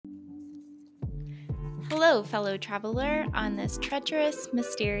Hello, fellow traveler, on this treacherous,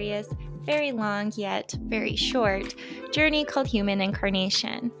 mysterious, very long yet very short journey called human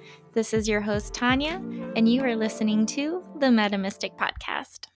incarnation. This is your host, Tanya, and you are listening to the Metamystic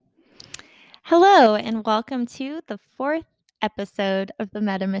Podcast. Hello, and welcome to the fourth episode of the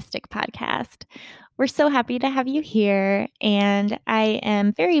Metamystic Podcast. We're so happy to have you here, and I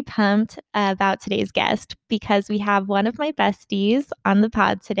am very pumped about today's guest because we have one of my besties on the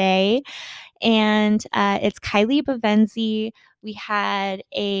pod today. And it's Kylie Bavenzi. We had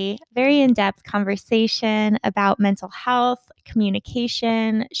a very in-depth conversation about mental health,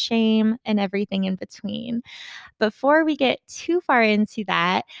 communication, shame, and everything in between. Before we get too far into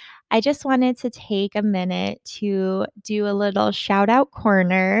that, I just wanted to take a minute to do a little shout out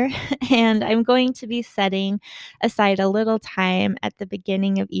corner, and I'm going to be setting aside a little time at the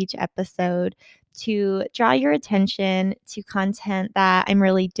beginning of each episode to draw your attention to content that I'm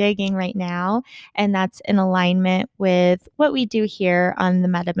really digging right now, and that's in alignment with what we do here on the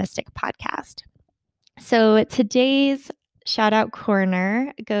Metamystic Podcast. So today's shout out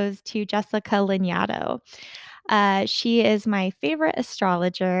corner goes to Jessica Lanyadoo. She is my favorite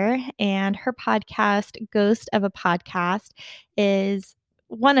astrologer, and her podcast, Ghost of a Podcast, is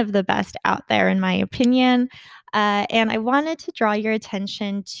one of the best out there, in my opinion. And I wanted to draw your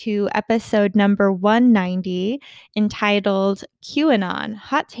attention to episode number 190, entitled QAnon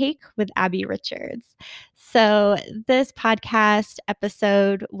Hot Take with Abby Richards. So, this podcast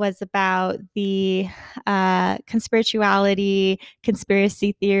episode was about the conspirituality,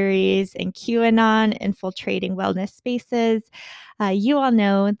 conspiracy theories, and QAnon infiltrating wellness spaces. You all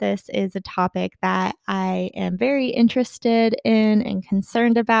know this is a topic that I am very interested in and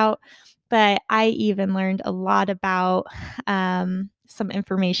concerned about, but I even learned a lot about some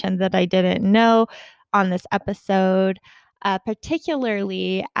information that I didn't know on this episode.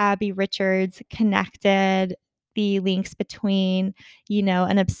 Particularly, Abby Richards connected the links between,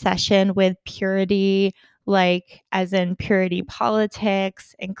 an obsession with purity, like as in purity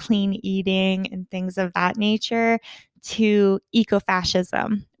politics and clean eating and things of that nature, to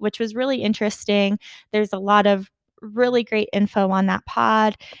ecofascism, which was really interesting. There's a lot of really great info on that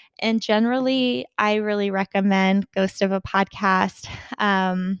pod. And generally, I really recommend Ghost of a Podcast.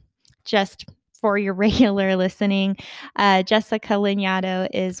 Just for your regular listening, Jessica Lanyadoo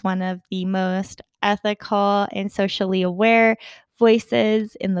is one of the most ethical and socially aware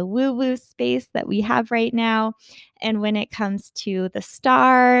voices in the woo-woo space that we have right now. And when it comes to the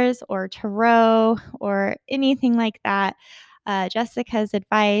stars or tarot or anything like that, Jessica's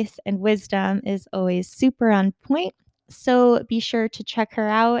advice and wisdom is always super on point. So be sure to check her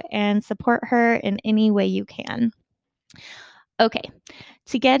out and support her in any way you can. Okay,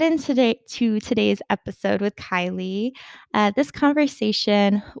 to get into today's episode with Kylie, this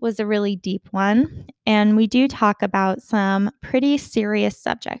conversation was a really deep one, and we do talk about some pretty serious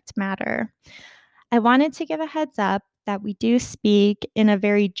subject matter. I wanted to give a heads up that we do speak in a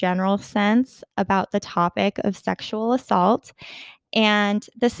very general sense about the topic of sexual assault, and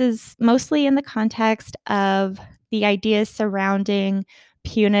this is mostly in the context of the ideas surrounding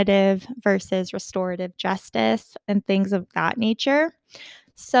punitive versus restorative justice and things of that nature.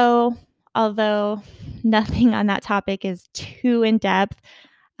 So, although nothing on that topic is too in depth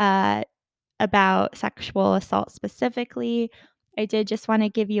uh, about sexual assault specifically, I did just want to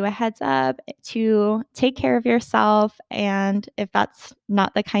give you a heads up to take care of yourself. And if that's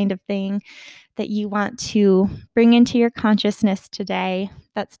not the kind of thing that you want to bring into your consciousness today,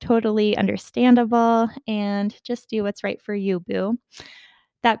 that's totally understandable, and just do what's right for you, boo.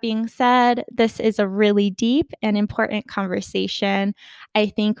 That being said, this is a really deep and important conversation. I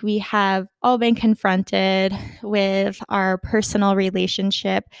think we have all been confronted with our personal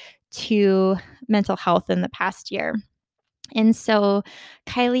relationship to mental health in the past year. And so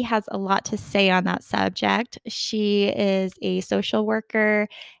Kylie has a lot to say on that subject. She is a social worker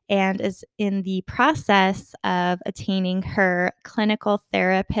and is in the process of attaining her clinical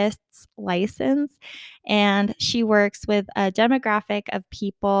therapist's license. And she works with a demographic of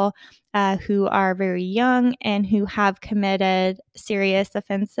people who are very young and who have committed serious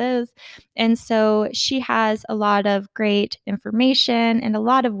offenses. And so she has a lot of great information and a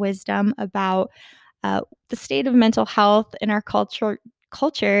lot of wisdom about the state of mental health in our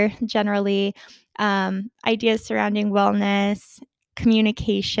culture generally, ideas surrounding wellness,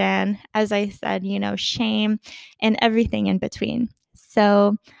 communication, as I said, shame, and everything in between.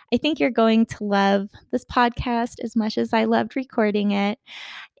 So I think you're going to love this podcast as much as I loved recording it.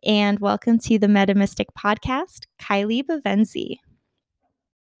 And welcome to the Metamystic Podcast, Kylie Bavenzi.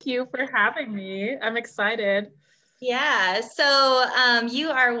 Thank you for having me. I'm excited. Yeah, so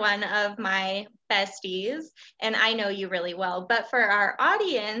you are one of my besties, and I know you really well. But for our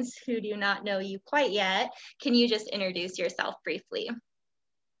audience who do not know you quite yet, can you just introduce yourself briefly?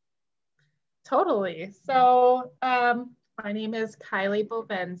 Totally. So my name is Kylie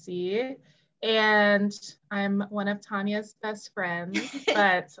Bovenzi, and I'm one of Tanya's best friends,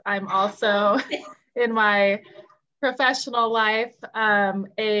 but I'm also in my professional life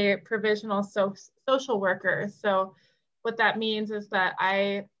a provisional social worker. So what that means is that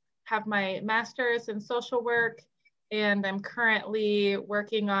I have my master's in social work, and I'm currently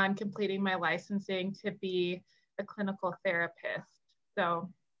working on completing my licensing to be a clinical therapist. So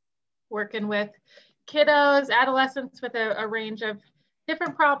working with kiddos, adolescents with a range of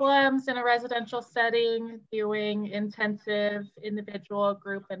different problems in a residential setting, doing intensive individual,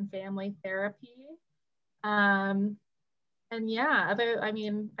 group, and family therapy. Um, and yeah,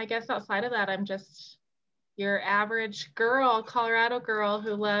 I guess outside of that, I'm just your average girl, Colorado girl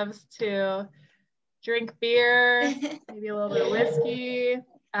who loves to drink beer, maybe a little bit of whiskey,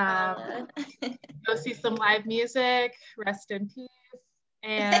 go see some live music, rest in peace,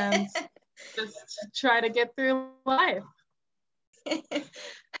 and just try to get through life.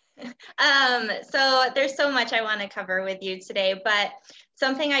 So there's so much I want to cover with you today, but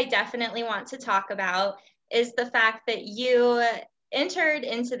something I definitely want to talk about is the fact that you entered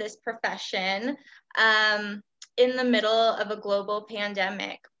into this profession in the middle of a global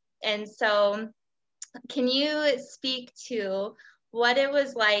pandemic. And so can you speak to what it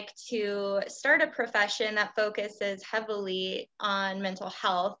was like to start a profession that focuses heavily on mental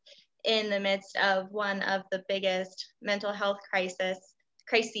health in the midst of one of the biggest mental health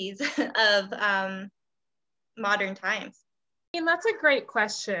crises of modern times? I mean, that's a great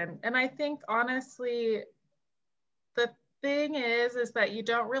question. And I think honestly, the thing is that you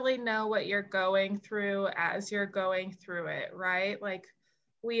don't really know what you're going through as you're going through it, right? Like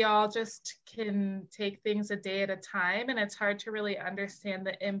we all just can take things a day at a time, and it's hard to really understand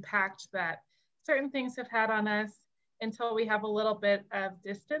the impact that certain things have had on us until we have a little bit of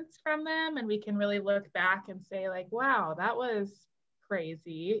distance from them, and we can really look back and say like, wow, that was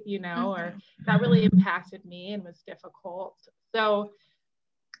crazy, you know, or that really impacted me and was difficult. So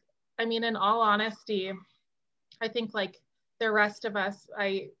I mean, in all honesty, I think like the rest of us,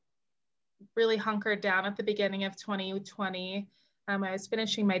 I really hunkered down at the beginning of 2020. I was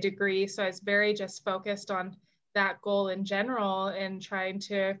finishing my degree, so I was very just focused on that goal in general and trying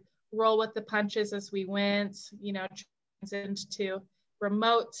to roll with the punches as we went, you know, transitioned to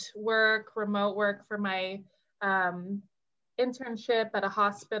remote work for my internship at a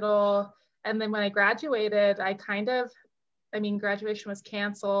hospital. And then when I graduated, graduation was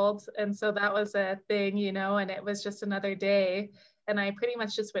canceled. And so that was a thing, you know, and it was just another day. And I pretty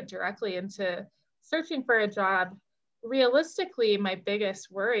much just went directly into searching for a job. Realistically, my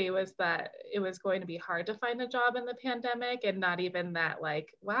biggest worry was that it was going to be hard to find a job in the pandemic, and not even that,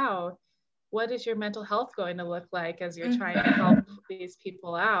 like, wow, what is your mental health going to look like as you're trying to help these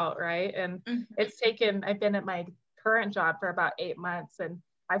people out, right? And I've been at my current job for about 8 months, and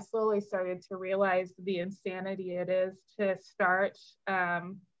I slowly started to realize the insanity it is to start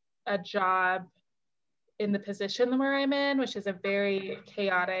a job in the position where I'm in, which is a very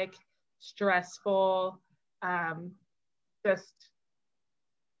chaotic, stressful, just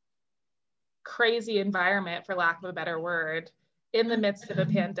crazy environment, for lack of a better word, in the midst of a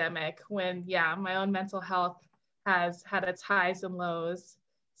pandemic when, yeah, my own mental health has had its highs and lows.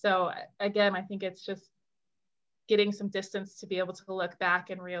 So again, I think it's just getting some distance to be able to look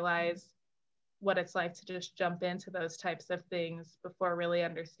back and realize what it's like to just jump into those types of things before really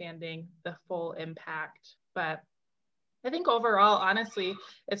understanding the full impact. But I think overall, honestly,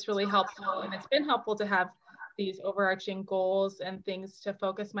 it's really helpful, and it's been helpful to have these overarching goals and things to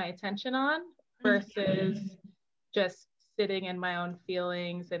focus my attention on versus just sitting in my own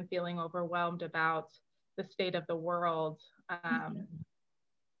feelings and feeling overwhelmed about the state of the world.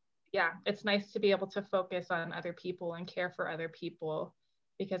 Yeah, it's nice to be able to focus on other people and care for other people,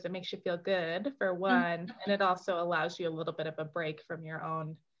 because it makes you feel good for one, and it also allows you a little bit of a break from your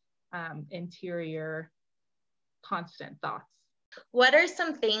own interior constant thoughts. What are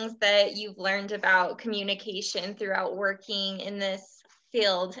some things that you've learned about communication throughout working in this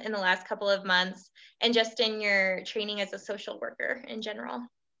field in the last couple of months, and just in your training as a social worker in general?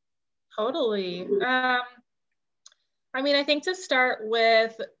 Totally. I think to start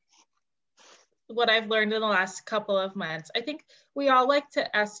with what I've learned in the last couple of months, I think we all like to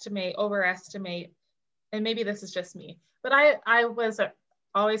overestimate, and maybe this is just me, but I was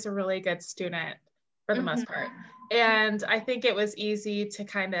always a really good student for the most part. And I think it was easy to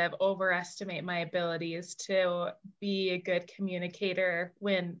kind of overestimate my abilities to be a good communicator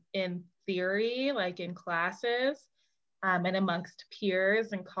when in theory, like in classes, and amongst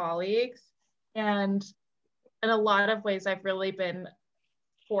peers and colleagues. And in a lot of ways, I've really been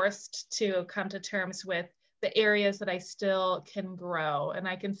forced to come to terms with the areas that I still can grow and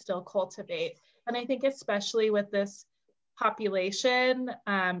I can still cultivate. And I think especially with this population,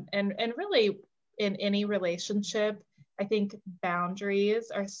 and really in any relationship, I think boundaries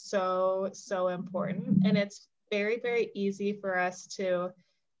are so important. And it's very, very easy for us to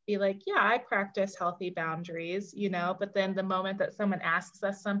be like, yeah, I practice healthy boundaries, but then the moment that someone asks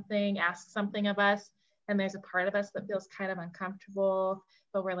something of us, and there's a part of us that feels kind of uncomfortable,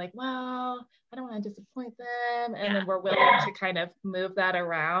 but we're like, well, I don't want to disappoint them. And then we're willing to kind of move that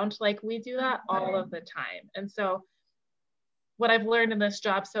around. Like we do that all of the time. And so what I've learned in this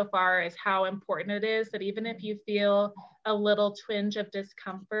job so far is how important it is that even if you feel a little twinge of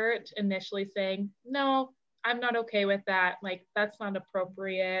discomfort initially saying, no, I'm not okay with that. Like that's not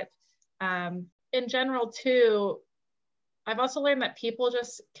appropriate. In general too, I've also learned that people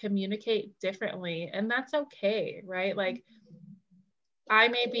just communicate differently and that's okay, right? Like I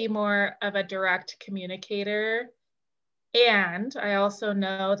may be more of a direct communicator, and I also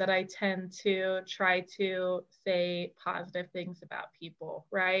know that I tend to try to say positive things about people,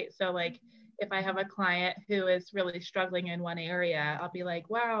 right? So, like, if I have a client who is really struggling in one area, I'll be like,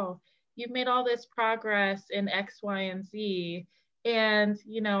 wow, you've made all this progress in X, Y, and Z. And,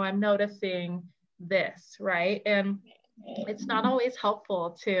 I'm noticing this, right? And it's not always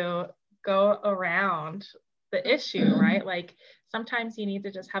helpful to go around the issue, right? Like sometimes you need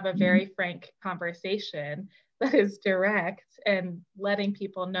to just have a very frank conversation that is direct and letting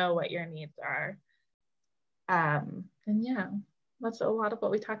people know what your needs are. And yeah, that's a lot of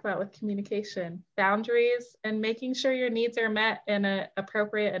what we talk about with communication, boundaries, and making sure your needs are met in an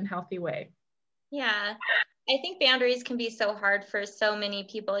appropriate and healthy way. Yeah. I think boundaries can be so hard for so many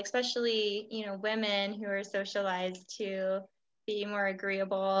people, especially, women who are socialized to be more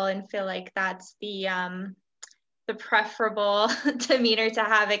agreeable and feel like that's the preferable demeanor to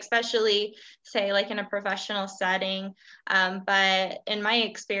have, especially say like in a professional setting. But in my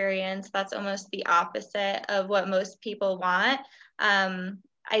experience, that's almost the opposite of what most people want.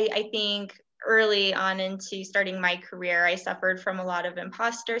 I think early on into starting my career, I suffered from a lot of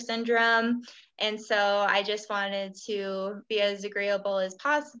imposter syndrome. And so I just wanted to be as agreeable as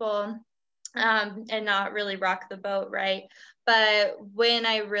possible, and not really rock the boat, right? But when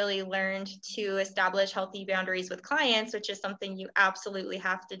I really learned to establish healthy boundaries with clients, which is something you absolutely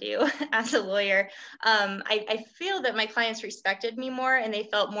have to do as a lawyer, I feel that my clients respected me more and they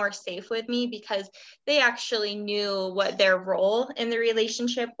felt more safe with me because they actually knew what their role in the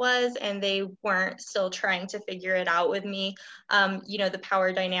relationship was and they weren't still trying to figure it out with me. The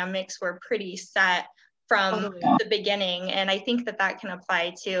power dynamics were pretty set from the beginning. And I think that can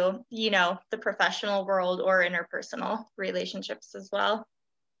apply to, the professional world or interpersonal relationships as well.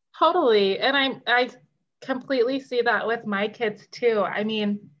 Totally. And I completely see that with my kids too. I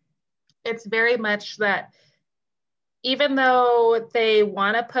mean, it's very much that even though they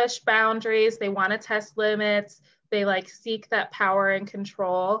want to push boundaries, they want to test limits, they like seek that power and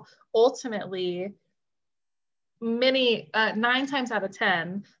control, ultimately, 9 times out of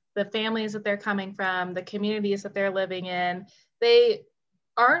 10, the families that they're coming from, the communities that they're living in, they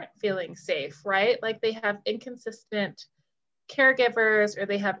aren't feeling safe, right? Like they have inconsistent caregivers or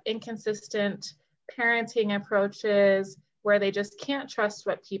they have inconsistent parenting approaches where they just can't trust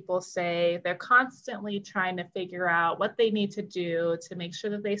what people say. They're constantly trying to figure out what they need to do to make sure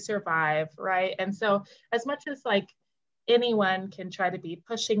that they survive, right? And so as much as like anyone can try to be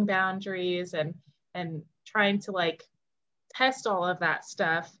pushing boundaries and trying to like test all of that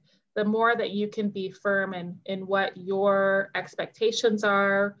stuff, the more that you can be firm in what your expectations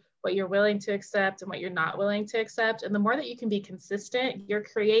are, what you're willing to accept and what you're not willing to accept, and the more that you can be consistent, you're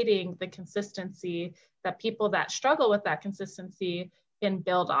creating the consistency that people that struggle with that consistency can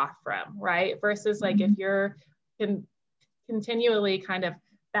build off from, right? Versus like if you're continually kind of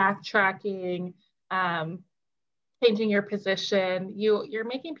backtracking, changing your position, you're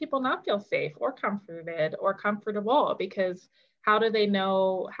making people not feel safe or comforted or comfortable, because how do they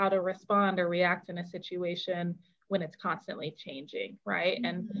know how to respond or react in a situation when it's constantly changing, right?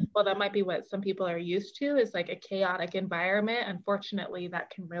 And well, that might be what some people are used to, is like a chaotic environment. Unfortunately, that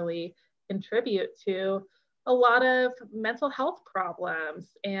can really contribute to a lot of mental health problems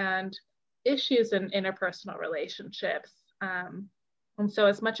and issues in interpersonal relationships. And so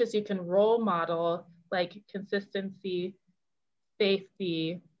as much as you can role model like consistency,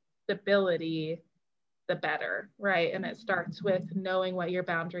 safety, stability, the better, right? And it starts with knowing what your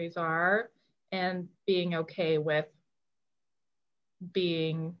boundaries are and being okay with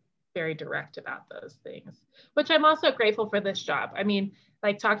being very direct about those things, which I'm also grateful for this job. I mean,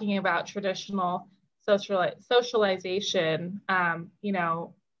 like talking about traditional socialization, you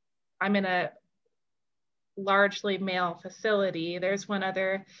know, I'm in a largely male facility. There's one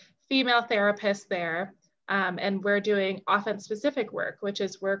other female therapist there, and we're doing offense specific work, which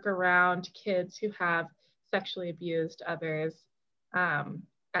is work around kids who have sexually abused others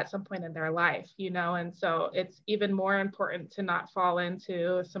at some point in their life, you know, and so it's even more important to not fall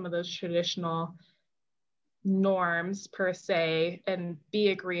into some of those traditional norms per se and be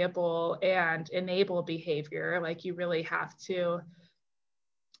agreeable and enable behavior. Like you really have to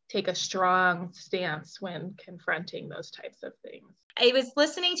take a strong stance when confronting those types of things. I was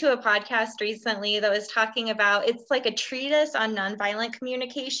listening to a podcast recently that was talking about, it's like a treatise on nonviolent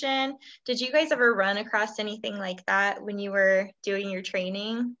communication. Did you guys ever run across anything like that when you were doing your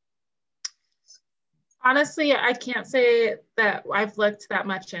training? Honestly, I can't say that I've looked that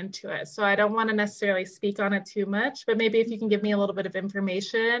much into it, so I don't want to necessarily speak on it too much, but maybe if you can give me a little bit of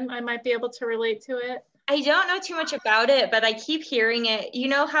information, I might be able to relate to it. I don't know too much about it, but I keep hearing it. You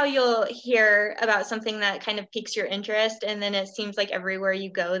know how you'll hear about something that kind of piques your interest, and then it seems like everywhere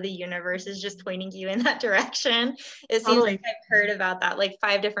you go, the universe is just pointing you in that direction. It seems like I've heard about that like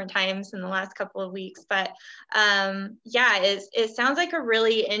 5 different times in the last couple of weeks. But yeah, it sounds like a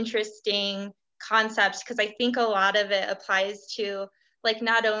really interesting concept, because I think a lot of it applies to like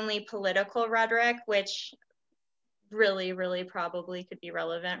not only political rhetoric, which really probably could be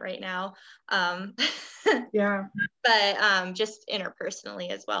relevant right now. Yeah. But just interpersonally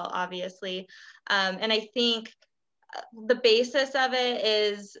as well, obviously. And I think the basis of it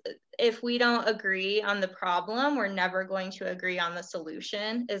is, if we don't agree on the problem, we're never going to agree on the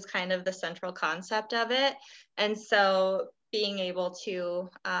solution, is kind of the central concept of it. And so being able to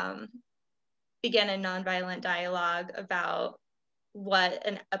begin a nonviolent dialogue about what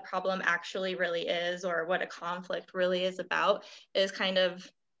a problem actually really is, or what a conflict really is about, is kind of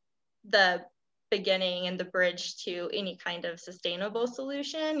the beginning and the bridge to any kind of sustainable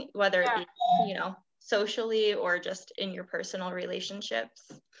solution, whether it be, you know, socially or just in your personal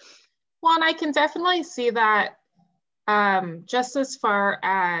relationships. Well, and I can definitely see that just as far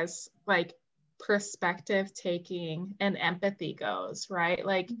as like perspective taking and empathy goes, right?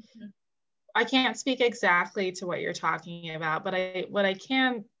 Like I can't speak exactly to what you're talking about, but what I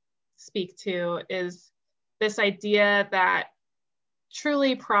can speak to is this idea that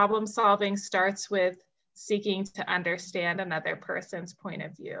truly problem solving starts with seeking to understand another person's point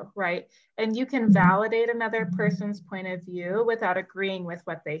of view, right? And you can validate another person's point of view without agreeing with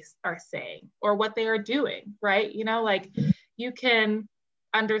what they are saying or what they are doing, right? You know, like you can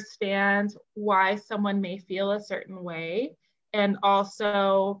understand why someone may feel a certain way, and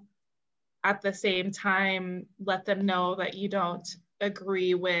also at the same time let them know that you don't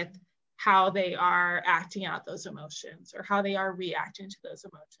agree with how they are acting out those emotions or how they are reacting to those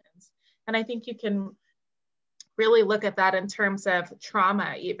emotions. And I think you can really look at that in terms of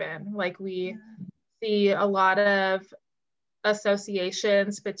trauma, even. Like we see a lot of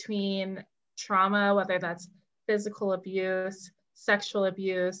associations between trauma, whether that's physical abuse, sexual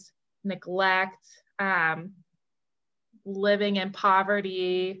abuse, neglect, living in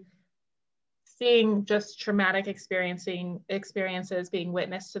poverty, seeing just traumatic experiences being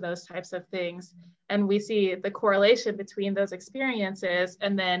witnessed to those types of things. And we see the correlation between those experiences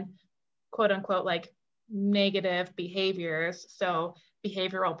and then quote unquote like negative behaviors. So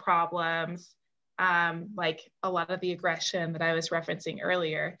behavioral problems, like a lot of the aggression that I was referencing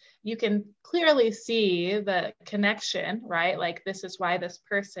earlier, you can clearly see the connection, right? Like this is why this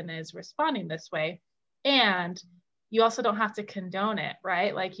person is responding this way. And you also don't have to condone it,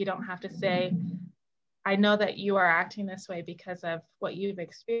 right? Like you don't have to say, I know that you are acting this way because of what you've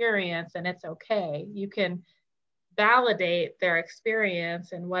experienced and it's okay. You can validate their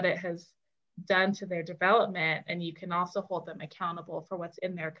experience and what it has done to their development, and you can also hold them accountable for what's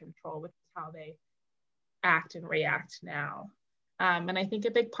in their control, which is how they act and react now. And I think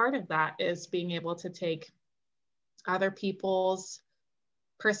a big part of that is being able to take other people's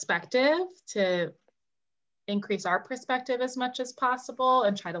perspective to increase our perspective as much as possible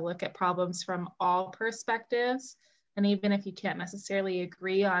and try to look at problems from all perspectives. And even if you can't necessarily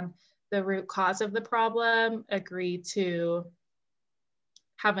agree on the root cause of the problem, agree to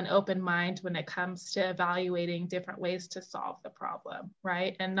have an open mind when it comes to evaluating different ways to solve the problem,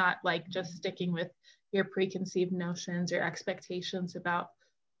 right? And not like just sticking with your preconceived notions or expectations about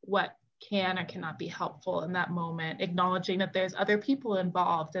what can or cannot be helpful in that moment, acknowledging that there's other people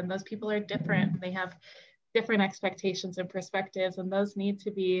involved and those people are different. They have different expectations and perspectives, and those need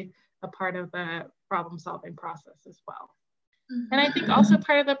to be a part of the problem solving process as well. And I think also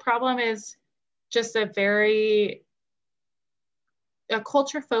part of the problem is just a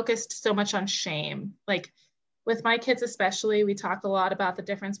culture focused so much on shame. Like with my kids especially, we talk a lot about the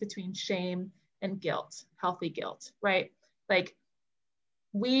difference between shame and guilt, healthy guilt, right? Like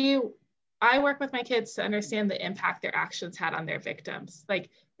I work with my kids to understand the impact their actions had on their victims. Like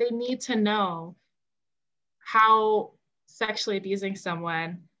they need to know how sexually abusing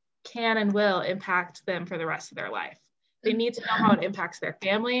someone can and will impact them for the rest of their life. They need to know how it impacts their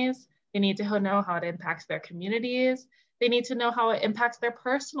families. They need to know how it impacts their communities. They need to know how it impacts their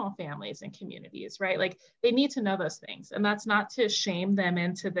personal families and communities, right? Like they need to know those things. And that's not to shame them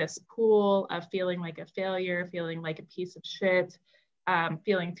into this pool of feeling like a failure, feeling like a piece of shit,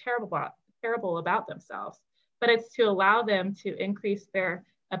 feeling terrible about themselves, but it's to allow them to increase their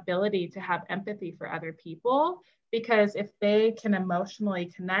ability to have empathy for other people. Because if they can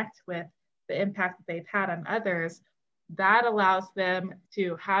emotionally connect with the impact that they've had on others, that allows them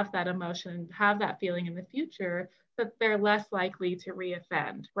to have that emotion, have that feeling in the future, that they're less likely to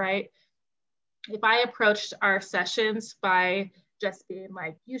reoffend, right? If I approached our sessions by just being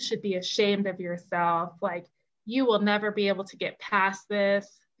like, you should be ashamed of yourself, like you will never be able to get past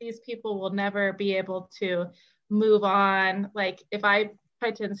this, these people will never be able to move on. Like if I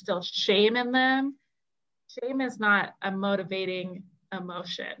try to instill shame in them, shame is not a motivating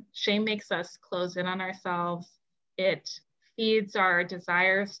emotion. Shame makes us close in on ourselves. It feeds our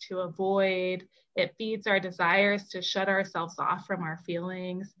desires to avoid. It feeds our desires to shut ourselves off from our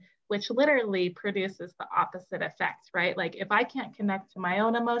feelings, which literally produces the opposite effect, right? Like if I can't connect to my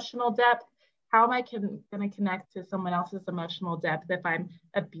own emotional depth, how am I going to connect to someone else's emotional depth if I'm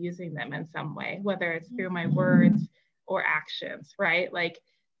abusing them in some way, whether it's through my words or actions, right? Like,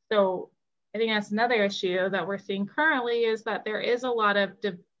 so I think that's another issue that we're seeing currently is that there is a lot of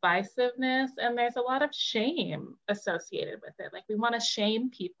divisiveness and there's a lot of shame associated with it. Like we want to shame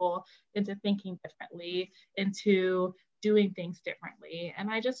people into thinking differently, into doing things differently. And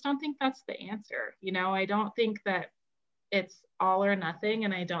I just don't think that's the answer. You know, I don't think that it's all or nothing.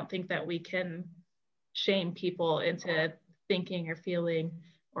 And I don't think that we can shame people into thinking or feeling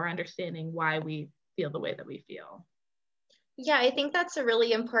or understanding why we feel the way that we feel. Yeah, I think that's a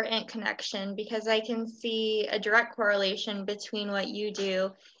really important connection because I can see a direct correlation between what you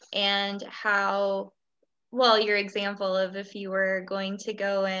do and how, well, your example of if you were going to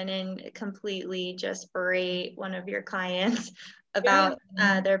go in and completely just berate one of your clients about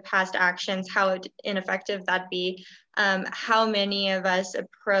their past actions, how ineffective that'd be. How many of us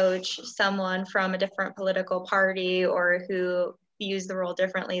approach someone from a different political party or who views the world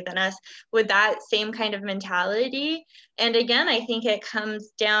differently than us with that same kind of mentality? And again, I think it comes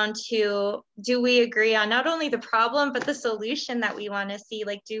down to, do we agree on not only the problem, but the solution that we want to see?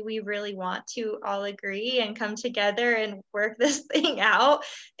 Like, do we really want to all agree and come together and work this thing out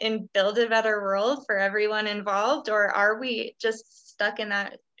and build a better world for everyone involved? Or are we just stuck in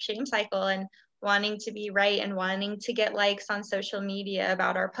that shame cycle and wanting to be right and wanting to get likes on social media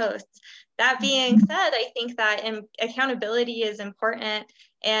about our posts? That being said, I think that accountability is important,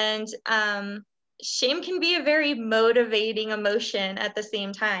 and shame can be a very motivating emotion at the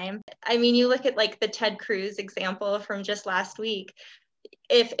same time. I mean, you look at like the Ted Cruz example from just last week.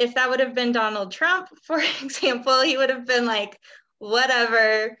 If that would have been Donald Trump, for example, he would have been like,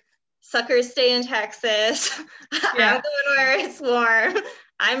 whatever, suckers stay in Texas. Yeah. I'm going where it's warm.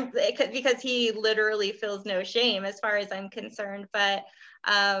 Because he literally feels no shame as far as I'm concerned. But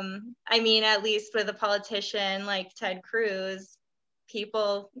I mean, at least with a politician like Ted Cruz,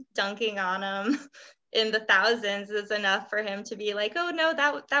 people dunking on him in the thousands is enough for him to be like, oh no,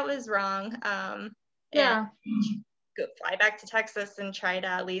 that was wrong. Yeah. Go fly back to Texas and try to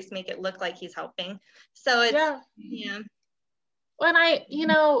at least make it look like he's helping. So it's, yeah. When I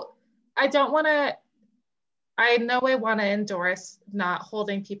don't want to, I know I want to endorse not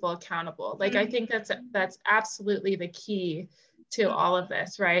holding people accountable. Like, I think that's absolutely the key to all of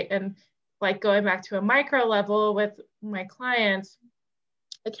this, right? And like going back to a micro level with my clients,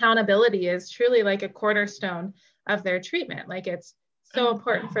 accountability is truly like a cornerstone of their treatment. Like it's so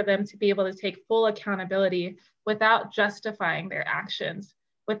important for them to be able to take full accountability without justifying their actions,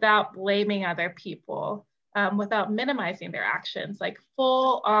 without blaming other people, without minimizing their actions, like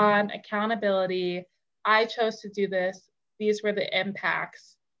full on accountability. I chose to do this. These were the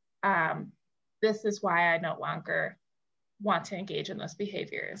impacts. This is why I no longer want to engage in those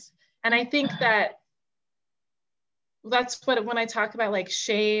behaviors. And I think that that's what, when I talk about like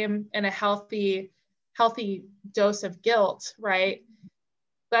shame and a healthy dose of guilt, right?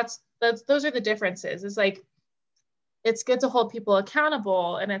 Those are the differences. It's like, it's good to hold people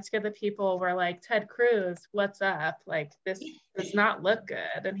accountable, and it's good that people were like, Ted Cruz, what's up? Like, this does not look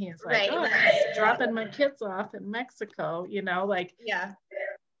good. And he's like, oh, I'm dropping my kids off in Mexico, you know, like, yeah,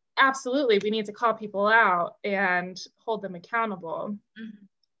 absolutely, we need to call people out and hold them accountable.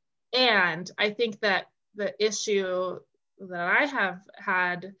 Mm-hmm. And I think that the issue that I have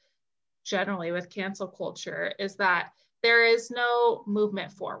had generally with cancel culture is that there is no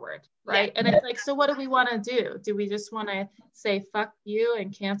movement forward, right? Yeah. And it's like, so what do we want to do? Do we just want to say fuck you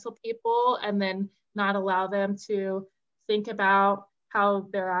and cancel people and then not allow them to think about how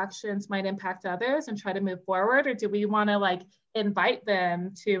their actions might impact others and try to move forward? Or do we want to like invite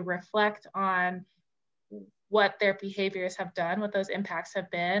them to reflect on what their behaviors have done, what those impacts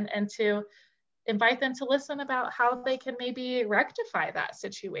have been, and to invite them to listen about how they can maybe rectify that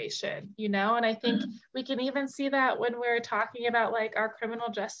situation, you know? And I think we can even see that when we're talking about like our criminal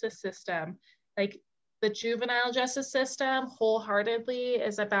justice system. Like, the juvenile justice system wholeheartedly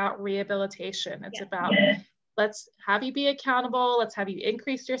is about rehabilitation. It's about, let's have you be accountable. Let's have you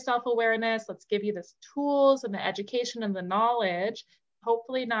increase your self-awareness. Let's give you the tools and the education and the knowledge,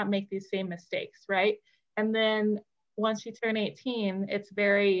 hopefully not make these same mistakes, right? And then once you turn 18, it's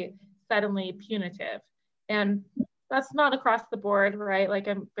very suddenly punitive. And that's not across the board, right? Like,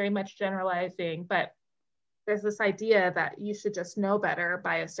 I'm very much generalizing, but there's this idea that you should just know better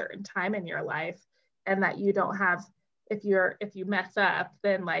by a certain time in your life, and that you don't have, if you mess up,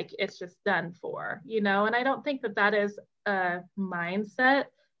 then like it's just done for, you know? And I don't think that that is a mindset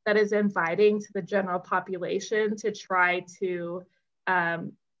that is inviting to the general population to try to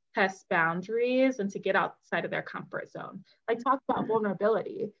test boundaries and to get outside of their comfort zone. Like, talk about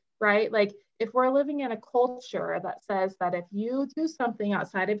vulnerability, right? Like, if we're living in a culture that says that if you do something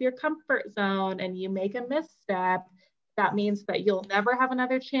outside of your comfort zone and you make a misstep, that means that you'll never have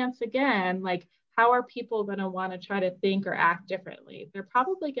another chance again. Like, how are people going to want to try to think or act differently? They're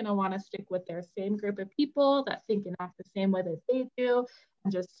probably going to want to stick with their same group of people that think and act the same way that they do,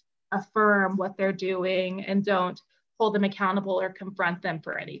 and just affirm what they're doing and don't hold them accountable or confront them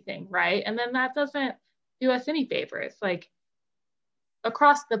for anything, right? And then that doesn't do us any favors. Like,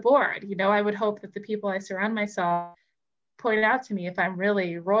 across the board, you know, I would hope that the people I surround myself point out to me if I'm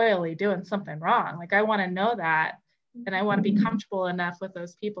really royally doing something wrong. Like, I want to know that, and I want to be comfortable enough with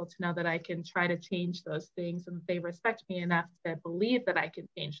those people to know that I can try to change those things, and they respect me enough to believe that I can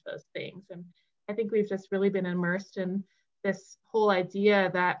change those things. And I think we've just really been immersed in this whole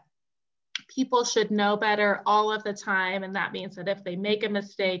idea that people should know better all of the time, and that means that if they make a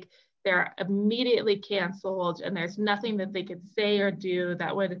mistake, they're immediately canceled, and there's nothing that they could say or do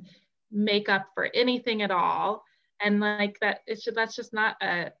that would make up for anything at all. And like that, that's just not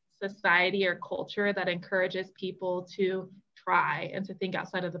a society or culture that encourages people to try and to think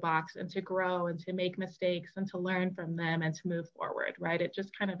outside of the box and to grow and to make mistakes and to learn from them and to move forward, right? It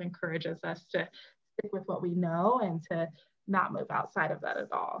just kind of encourages us to stick with what we know and to not move outside of that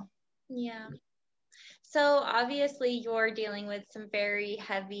at all. Yeah. So obviously you're dealing with some very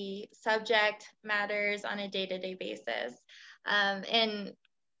heavy subject matters on a day-to-day basis. And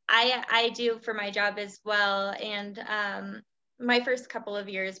I do for my job as well. And my first couple of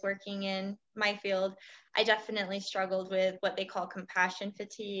years working in my field, I definitely struggled with what they call compassion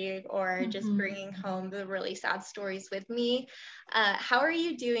fatigue, or just bringing home the really sad stories with me. How are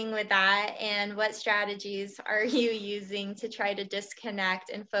you doing with that? And what strategies are you using to try to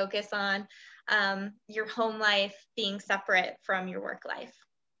disconnect and focus on your home life being separate from your work life?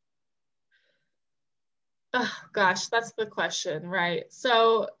 Oh, gosh, that's the question, right?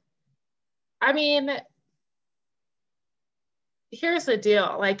 So, I mean, here's the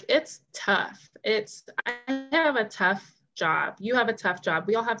deal. Like, it's tough. I have a tough job. You have a tough job.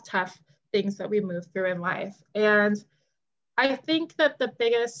 We all have tough things that we move through in life. And I think that the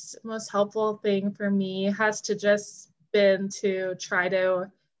biggest, most helpful thing for me has to just been to try to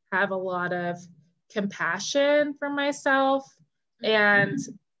have a lot of compassion for myself. And,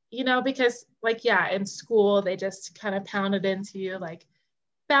 you know, because like, yeah, in school, they just kind of pounded into you like,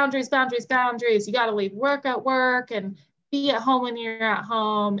 boundaries, boundaries, boundaries. You got to leave work at work and be at home when you're at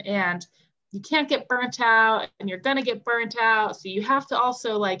home, and you can't get burnt out, and you're going to get burnt out. So you have to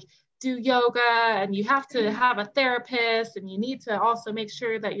also like do yoga, and you have to have a therapist, and you need to also make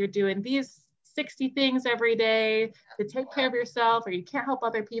sure that you're doing these 60 things every day to take care of yourself, or you can't help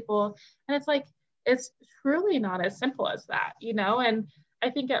other people. And it's like, it's truly not as simple as that, you know? And I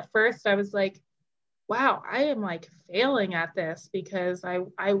think at first I was like, wow, I am like failing at this, because I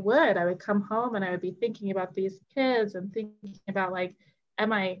would come home and I would be thinking about these kids and thinking about like,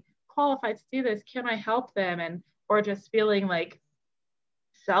 am I qualified to do this? Can I help them? And, or just feeling like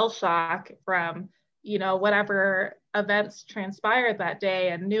shell shock from, whatever events transpired that day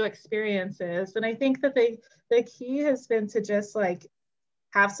and new experiences. And I think that the key has been to just like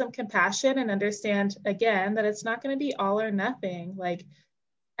have some compassion and understand again that it's not going to be all or nothing. Like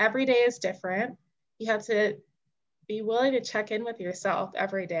every day is different. You have to be willing to check in with yourself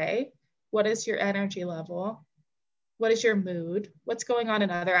every day. What is your energy level? What is your mood? What's going on in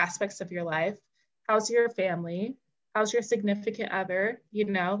other aspects of your life? How's your family? How's your significant other?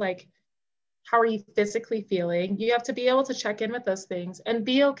 Like, how are you physically feeling? You have to be able to check in with those things and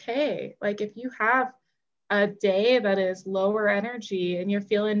be okay. Like, if you have a day that is lower energy and you're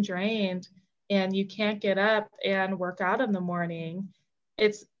feeling drained and you can't get up and work out in the morning,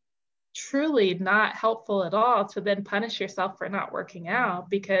 it's truly not helpful at all to then punish yourself for not working out,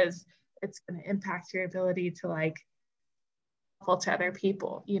 because it's going to impact your ability to like helpful to other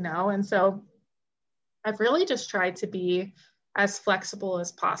people, And so I've really just tried to be as flexible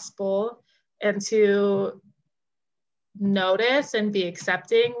as possible and to notice and be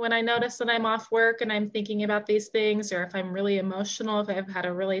accepting when I notice that I'm off work and I'm thinking about these things, or if I'm really emotional, if I've had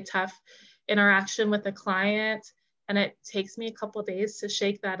a really tough interaction with a client and it takes me a couple of days to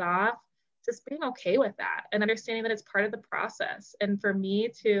shake that off, just being okay with that and understanding that it's part of the process. And for me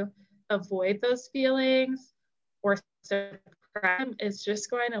to avoid those feelings or suppress them is just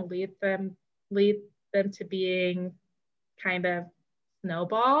going to lead them to being kind of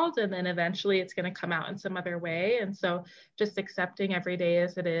snowballed, and then eventually it's going to come out in some other way. And so just accepting every day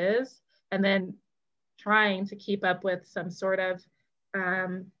as it is, and then trying to keep up with some sort of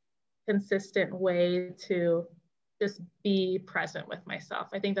consistent way to just be present with myself.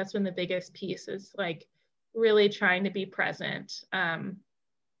 I think that's been the biggest piece, is like really trying to be present.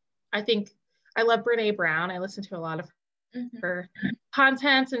 I think I love Brene Brown. I listen to a lot of her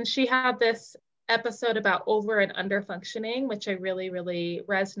content, and she had this episode about over and under functioning, which I really, really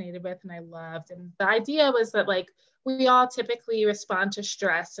resonated with and I loved. And the idea was that like we all typically respond to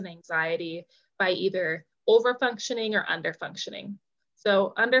stress and anxiety by either over functioning or under functioning.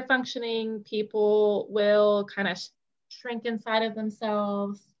 So under functioning people will kind of shrink inside of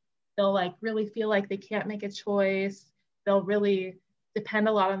themselves. They'll like really feel like they can't make a choice. They'll really depend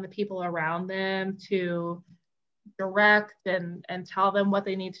a lot on the people around them to direct and tell them what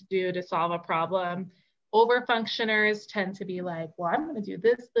they need to do to solve a problem. Overfunctioners tend to be like, well, I'm going to do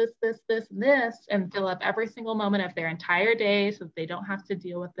this, and this, and fill up every single moment of their entire day so that they don't have to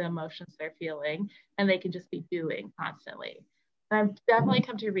deal with the emotions they're feeling and they can just be doing constantly. And I've definitely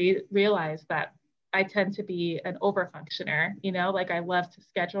come to realize that I tend to be an overfunctioner, like I love to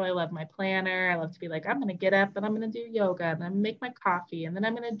schedule. I love my planner. I love to be like, I'm going to get up and I'm going to do yoga and I'm going to make my coffee and then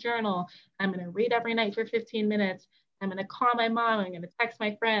I'm going to journal. I'm going to read every night for 15 minutes. I'm going to call my mom. I'm going to text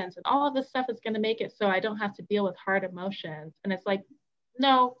my friends, and all of this stuff is going to make it so I don't have to deal with hard emotions. And it's like,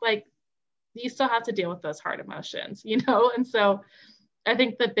 no, like you still have to deal with those hard emotions, And so I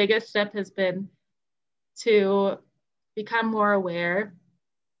think the biggest step has been to become more aware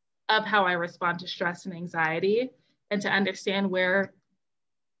of how I respond to stress and anxiety, and to understand where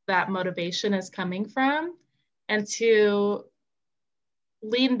that motivation is coming from, and to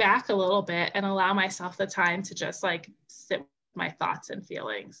lean back a little bit and allow myself the time to just like sit with my thoughts and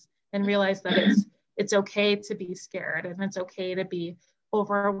feelings and realize that it's okay to be scared, and it's okay to be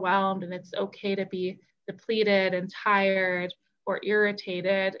overwhelmed, and it's okay to be depleted and tired or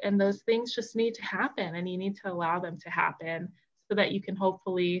irritated. And those things just need to happen, and you need to allow them to happen so that you can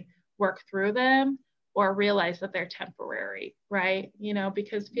hopefully work through them or realize that they're temporary, right?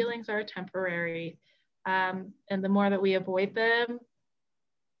 Because feelings are temporary. And the more that we avoid them,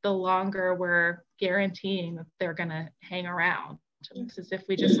 the longer we're guaranteeing that they're going to hang around. Because if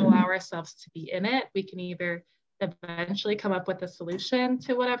we just allow ourselves to be in it, we can either eventually come up with a solution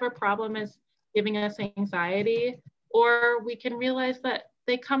to whatever problem is giving us anxiety, or we can realize that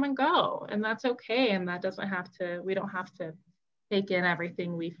they come and go, and that's okay. And we don't have to take in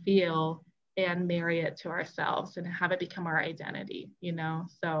everything we feel and marry it to ourselves and have it become our identity,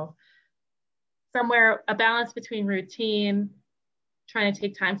 So somewhere a balance between routine, trying to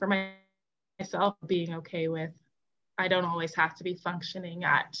take time for myself, being okay with, I don't always have to be functioning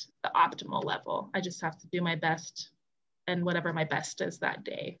at the optimal level. I just have to do my best, and whatever my best is that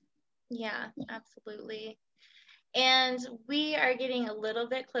day. Yeah, absolutely. And we are getting a little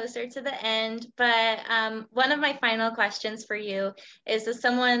bit closer to the end, but one of my final questions for you is, as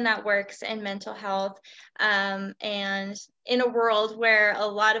someone that works in mental health, and in a world where a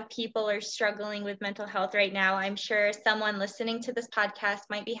lot of people are struggling with mental health right now, I'm sure someone listening to this podcast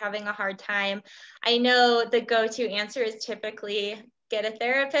might be having a hard time. I know the go-to answer is typically get a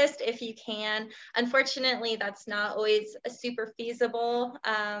therapist if you can. Unfortunately, that's not always a super feasible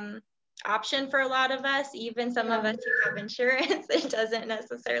option for a lot of us. Even some of us who have insurance, it doesn't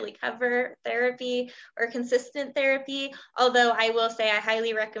necessarily cover therapy or consistent therapy, although I will say I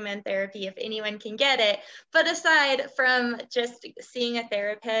highly recommend therapy if anyone can get it. But aside from just seeing a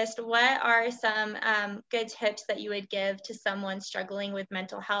therapist, what are some good tips that you would give to someone struggling with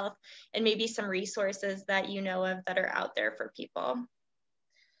mental health, and maybe some resources that you know of that are out there for people?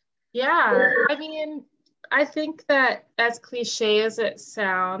 Yeah, I mean, I think that, as cliche as it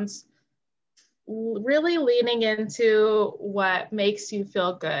sounds, really leaning into what makes you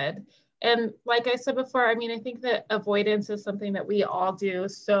feel good. And like I said before, I mean, I think that avoidance is something that we all do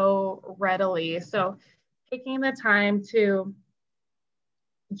so readily. So taking the time to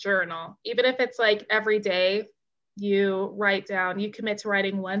journal, even if it's like every day you write down, you commit to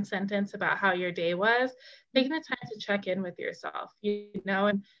writing one sentence about how your day was, taking the time to check in with yourself,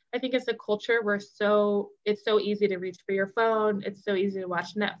 and I think as a culture, it's so easy to reach for your phone. It's so easy to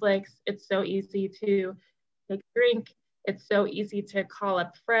watch Netflix. It's so easy to take a drink. It's so easy to call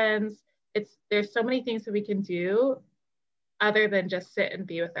up friends. There's so many things that we can do other than just sit and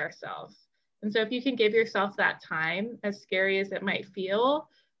be with ourselves. And so if you can give yourself that time, as scary as it might feel,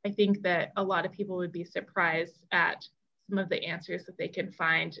 I think that a lot of people would be surprised at some of the answers that they can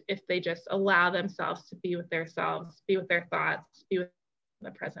find if they just allow themselves to be with themselves, be with their thoughts, be with the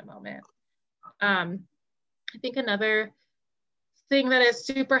present moment. I think another thing that is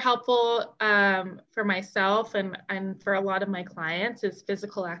super helpful for myself and for a lot of my clients is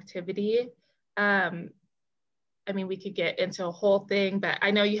physical activity. I mean, we could get into a whole thing, but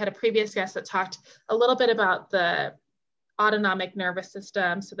I know you had a previous guest that talked a little bit about the autonomic nervous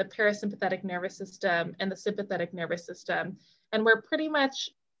system, so the parasympathetic nervous system and the sympathetic nervous system. And we're pretty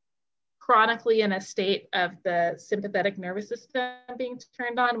much chronically in a state of the sympathetic nervous system being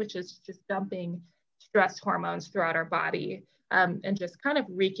turned on, which is just dumping stress hormones throughout our body and just kind of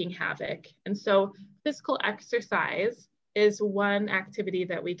wreaking havoc. And so physical exercise is one activity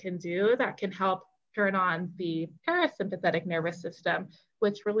that we can do that can help turn on the parasympathetic nervous system,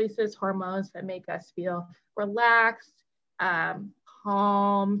 which releases hormones that make us feel relaxed,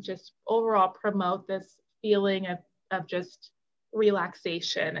 calm, just overall promote this feeling of just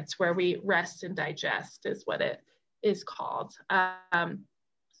relaxation. It's where we rest and digest is what it is called.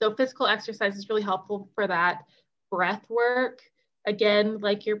 So physical exercise is really helpful for that. Breath work, again,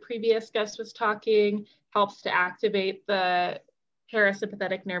 like your previous guest was talking, helps to activate the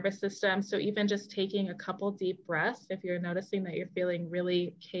parasympathetic nervous system. So even just taking a couple deep breaths, if you're noticing that you're feeling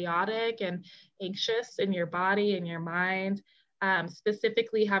really chaotic and anxious in your body and your mind,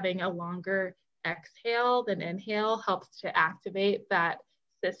 specifically having a longer exhale than inhale helps to activate that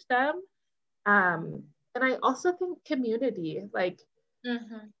system. And I also think community, like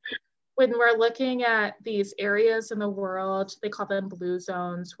when we're looking at these areas in the world, they call them blue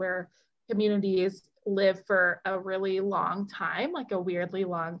zones, where communities live for a really long time, like a weirdly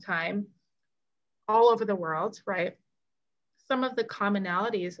long time, all over the world, right? Some of the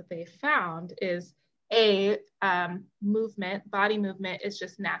commonalities that they found is movement, body movement is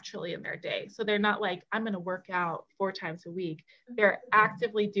just naturally in their day. So they're not like, I'm going to work out 4 times a week. They're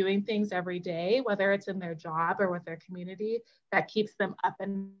actively doing things every day, whether it's in their job or with their community, that keeps them up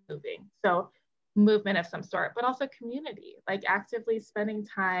and moving. So movement of some sort, but also community, like actively spending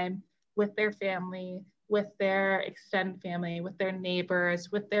time with their family, with their extended family, with their neighbors,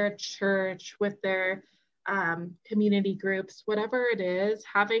 with their church, with their community groups, whatever it is,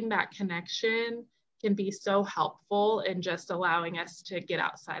 having that connection can be so helpful in just allowing us to get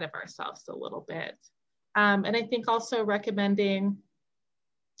outside of ourselves a little bit. And I think also recommending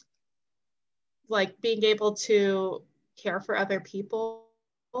like being able to care for other people,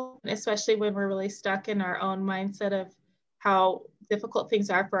 especially when we're really stuck in our own mindset of how difficult things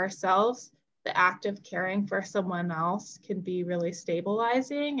are for ourselves. The act of caring for someone else can be really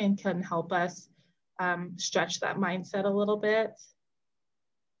stabilizing and can help us stretch that mindset a little bit.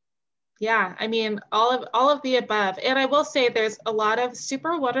 Yeah, I mean, all of the above. And I will say there's a lot of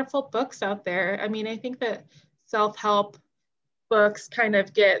super wonderful books out there. I mean, I think that self-help books kind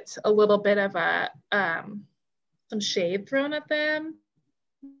of get a little bit of some shade thrown at them,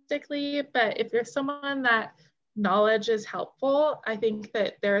 particularly, but if you're someone that knowledge is helpful, I think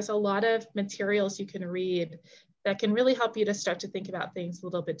that there's a lot of materials you can read that can really help you to start to think about things a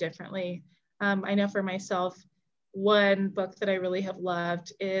little bit differently. I know for myself, one book that I really have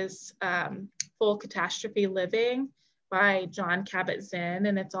loved is Full Catastrophe Living by Jon Kabat-Zinn,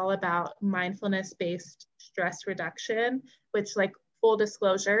 and it's all about mindfulness-based stress reduction, which, like, full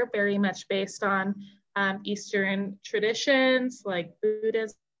disclosure, very much based on Eastern traditions like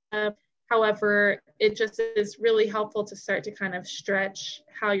Buddhism. However, it just is really helpful to start to kind of stretch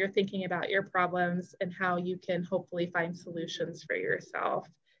how you're thinking about your problems and how you can hopefully find solutions for yourself.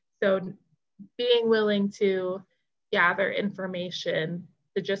 So being willing to gather information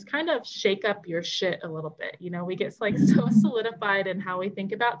to just kind of shake up your shit a little bit. You know, we get like so solidified in how we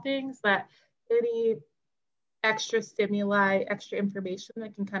think about things that any extra stimuli, extra information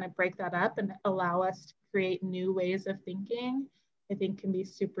that can kind of break that up and allow us to create new ways of thinking, I think can be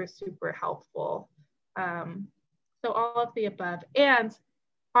super, super helpful. So all of the above. And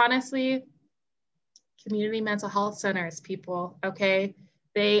honestly, community mental health centers, people, okay?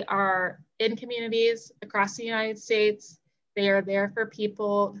 They are in communities across the United States. They are there for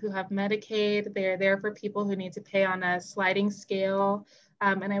people who have Medicaid. They are there for people who need to pay on a sliding scale.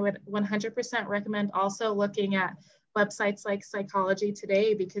 And I would 100% recommend also looking at websites like Psychology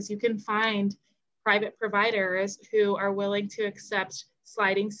Today, because you can find private providers who are willing to accept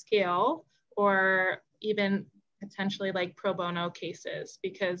sliding scale or even potentially like pro bono cases,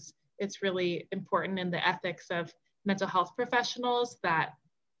 because it's really important in the ethics of mental health professionals that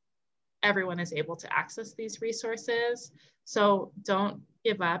everyone is able to access these resources. So don't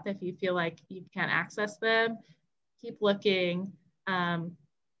give up if you feel like you can't access them. Keep looking,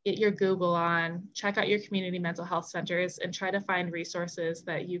 get your Google on, check out your community mental health centers, and try to find resources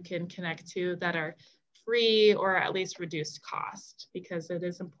that you can connect to that are free or at least reduced cost, because it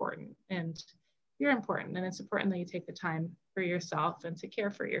is important and you're important, and it's important that you take the time for yourself and to care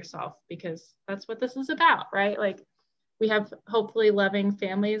for yourself, because that's what this is about, right? Like, we have hopefully loving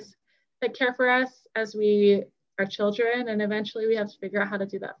families that care for us as we are children, and eventually we have to figure out how to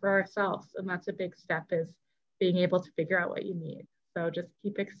do that for ourselves. And that's a big step, is being able to figure out what you need. So just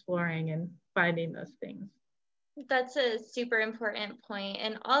keep exploring and finding those things. That's a super important point.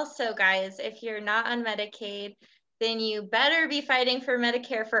 And also, guys, if you're not on Medicaid, then you better be fighting for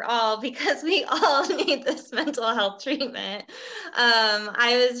Medicare for all, because we all need this mental health treatment.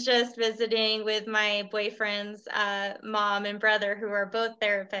 I was just visiting with my boyfriend's mom and brother, who are both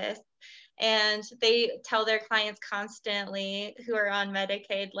therapists, and they tell their clients constantly who are on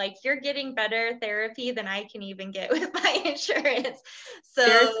Medicaid, like, you're getting better therapy than I can even get with my insurance. So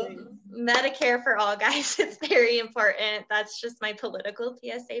seriously, Medicare for all, guys, it's very important. That's just my political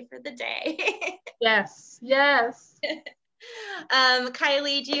PSA for the day. Yes, yes.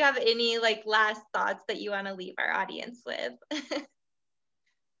 Kylie, do you have any like last thoughts that you want to leave our audience with?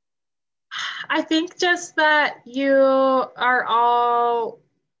 I think just that you are all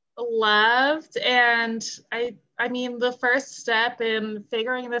loved, and I mean, the first step in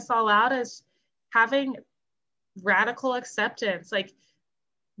figuring this all out is having radical acceptance. Like,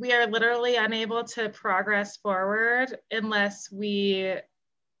 we are literally unable to progress forward unless we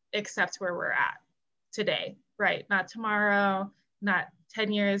accept where we're at today, right? Not tomorrow, not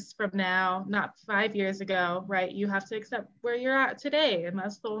 10 years from now, not 5 years ago, right? You have to accept where you're at today, and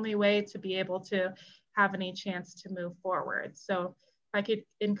that's the only way to be able to have any chance to move forward. So I could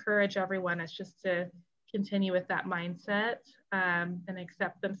encourage everyone is just to continue with that mindset, and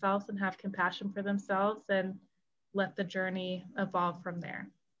accept themselves and have compassion for themselves, and let the journey evolve from there.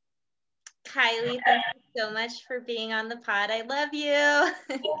 Kylie, thank you so much for being on the pod. I love you.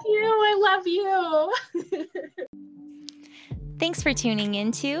 Thank you. I love you. Thanks for tuning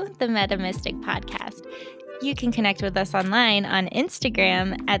into the MetaMystic podcast. You can connect with us online on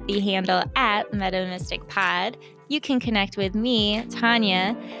Instagram at the handle @MetaMysticPod. You can connect with me,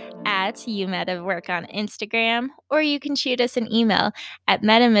 Tanya, at YouMetaWork on Instagram, or you can shoot us an email at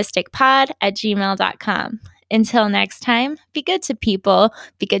metamysticpod@gmail.com. Until next time, be good to people,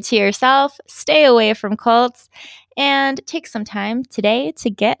 be good to yourself, stay away from cults, and take some time today to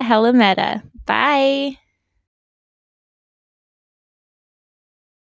get hella meta. Bye.